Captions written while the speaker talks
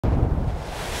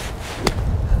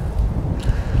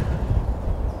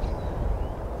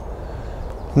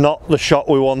Not the shot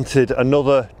we wanted,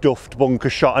 another duffed bunker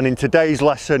shot, and in today's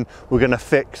lesson we're going to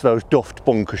fix those duffed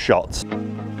bunker shots.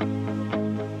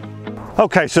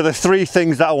 Okay, so there's three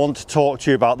things that I want to talk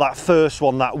to you about. That first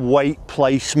one, that weight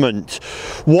placement.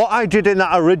 What I did in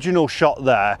that original shot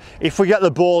there, if we get the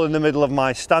ball in the middle of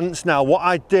my stance now, what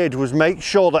I did was make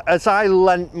sure that as I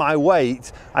lent my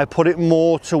weight, I put it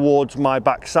more towards my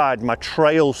backside, my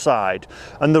trail side.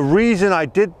 And the reason I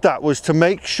did that was to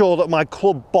make sure that my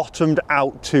club bottomed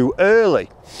out too early.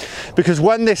 Because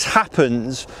when this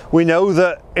happens, we know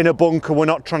that in a bunker we're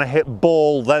not trying to hit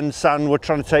ball then sand, we're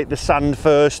trying to take the sand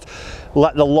first,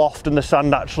 let the loft and the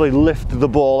sand actually lift the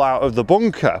ball out of the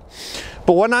bunker.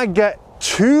 But when I get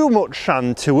too much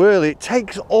sand too early, it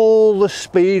takes all the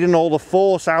speed and all the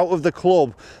force out of the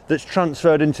club that's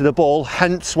transferred into the ball,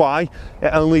 hence why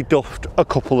it only duffed a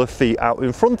couple of feet out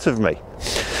in front of me.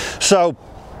 So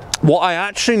what I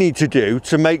actually need to do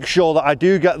to make sure that I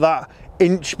do get that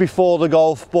inch before the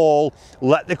golf ball,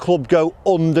 let the club go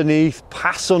underneath,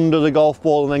 pass under the golf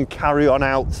ball and then carry on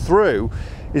out through,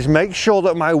 is make sure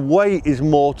that my weight is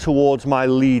more towards my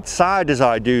lead side as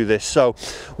I do this. So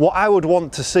what I would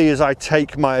want to see as I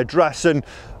take my address, and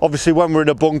obviously when we're in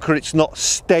a bunker it's not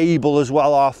stable as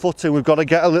well, our footing, we've got to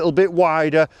get a little bit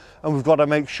wider and we've got to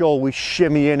make sure we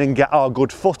shimmy in and get our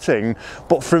good footing.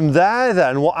 But from there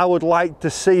then, what I would like to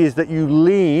see is that you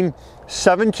lean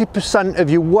 70% of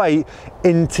your weight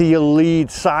into your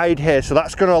lead side here. So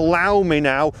that's going to allow me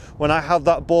now, when I have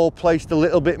that ball placed a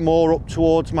little bit more up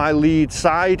towards my lead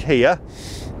side here,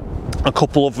 a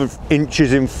couple of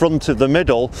inches in front of the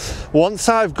middle, once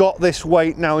I've got this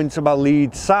weight now into my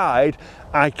lead side,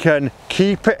 I can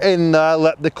keep it in there,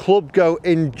 let the club go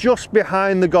in just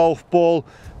behind the golf ball,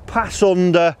 pass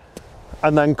under,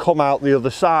 and then come out the other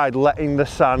side, letting the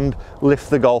sand lift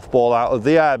the golf ball out of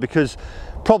the air. Because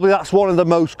probably that's one of the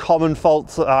most common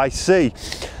faults that I see.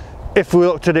 If we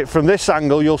looked at it from this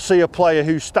angle, you'll see a player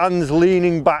who stands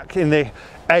leaning back in the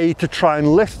A to try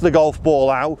and lift the golf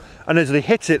ball out, and as they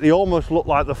hit it, they almost look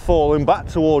like they're falling back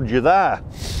towards you there.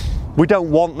 We don't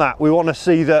want that. We want to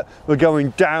see that we're going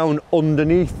down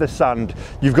underneath the sand.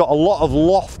 You've got a lot of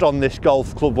loft on this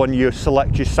golf club when you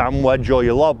select your sand wedge or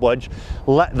your lob wedge.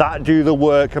 Let that do the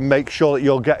work and make sure that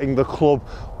you're getting the club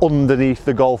underneath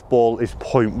the golf ball is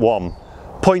point one.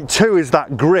 Point two is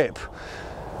that grip.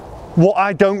 What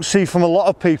I don't see from a lot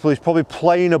of people is probably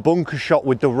playing a bunker shot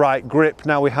with the right grip.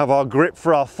 Now we have our grip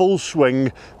for our full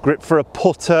swing, grip for a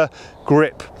putter,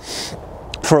 grip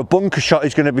for a bunker shot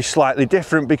is going to be slightly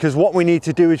different, because what we need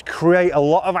to do is create a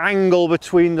lot of angle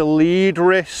between the lead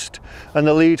wrist and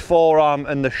the lead forearm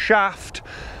and the shaft,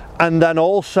 and then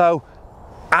also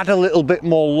add a little bit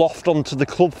more loft onto the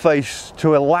club face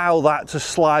to allow that to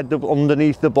slide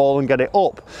underneath the ball and get it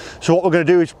up. So what we're going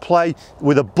to do is play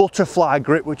with a butterfly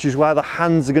grip, which is where the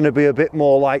hands are going to be a bit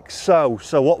more like so.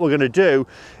 So what we're going to do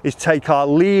is take our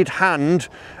lead hand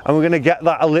and we're going to get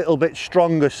that a little bit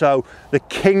stronger. So the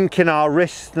kink in our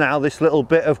wrist now, this little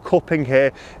bit of cupping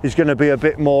here, is going to be a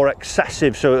bit more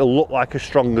excessive, so it'll look like a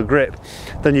stronger grip.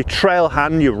 Then your trail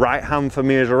hand, your right hand for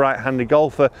me as a right-handed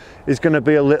golfer, is going to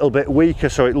be a little bit weaker,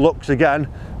 so it looks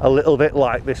again a little bit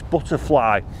like this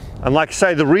butterfly. And like I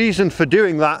say, the reason for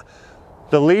doing that,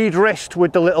 the lead wrist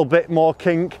with the little bit more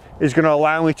kink is going to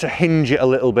allow me to hinge it a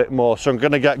little bit more, so I'm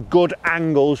going to get good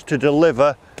angles to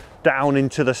deliver down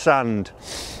into the sand.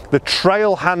 The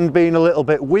trail hand being a little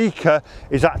bit weaker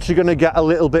is actually going to get a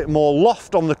little bit more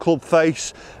loft on the club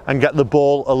face and get the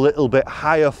ball a little bit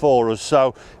higher for us.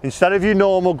 So instead of your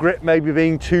normal grip maybe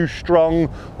being too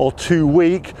strong or too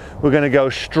weak, we're going to go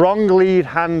strong lead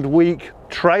hand, weak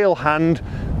trail hand,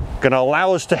 going to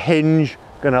allow us to hinge,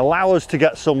 going to allow us to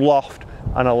get some loft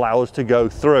and allow us to go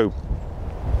through.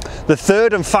 The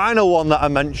third and final one that I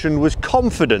mentioned was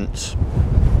confidence.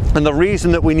 And the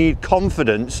reason that we need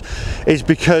confidence is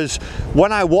because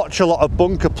when I watch a lot of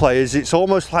bunker players, it's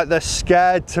almost like they're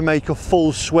scared to make a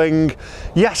full swing.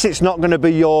 Yes, it's not going to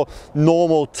be your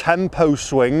normal tempo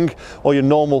swing or your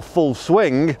normal full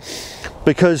swing,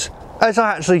 because as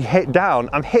I actually hit down,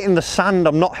 I'm hitting the sand,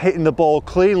 I'm not hitting the ball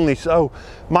cleanly. So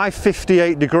my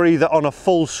 58 degree that on a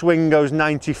full swing goes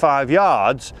 95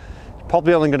 yards,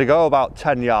 probably only going to go about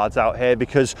 10 yards out here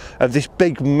because of this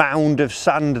big mound of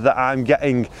sand that I'm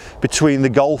getting between the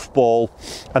golf ball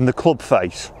and the club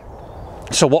face.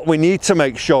 So what we need to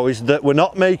make sure is that we're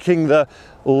not making the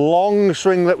long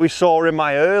swing that we saw in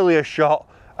my earlier shot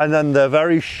and then the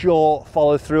very short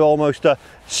follow through, almost a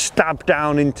stab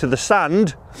down into the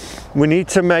sand. We need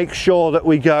to make sure that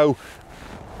we go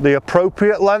the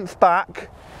appropriate length back,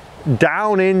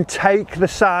 down in, take the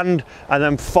sand, and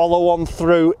then follow on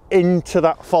through into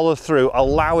that follow through,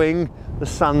 allowing the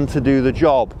sand to do the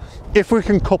job. If we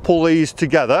can couple these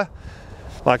together,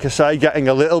 like I say, getting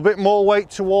a little bit more weight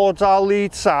towards our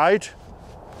lead side,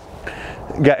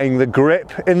 getting the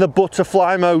grip in the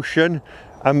butterfly motion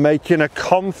and making a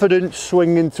confident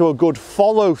swing into a good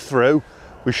follow through,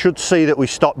 we should see that we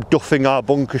stop duffing our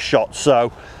bunker shots.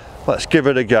 So let's give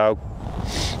it a go.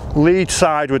 Lead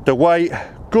side with the weight,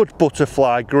 good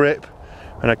butterfly grip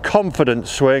and a confident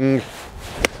swing.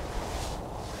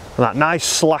 And that nice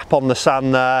slap on the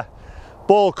sand there.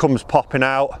 Ball comes popping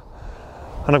out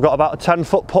and I've got about a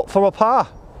 10-foot putt from a par.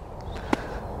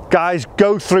 Guys,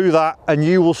 go through that and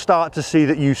you will start to see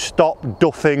that you stop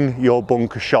duffing your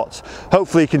bunker shots.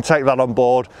 Hopefully you can take that on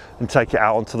board and take it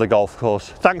out onto the golf course.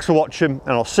 Thanks for watching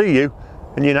and I'll see you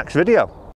in your next video.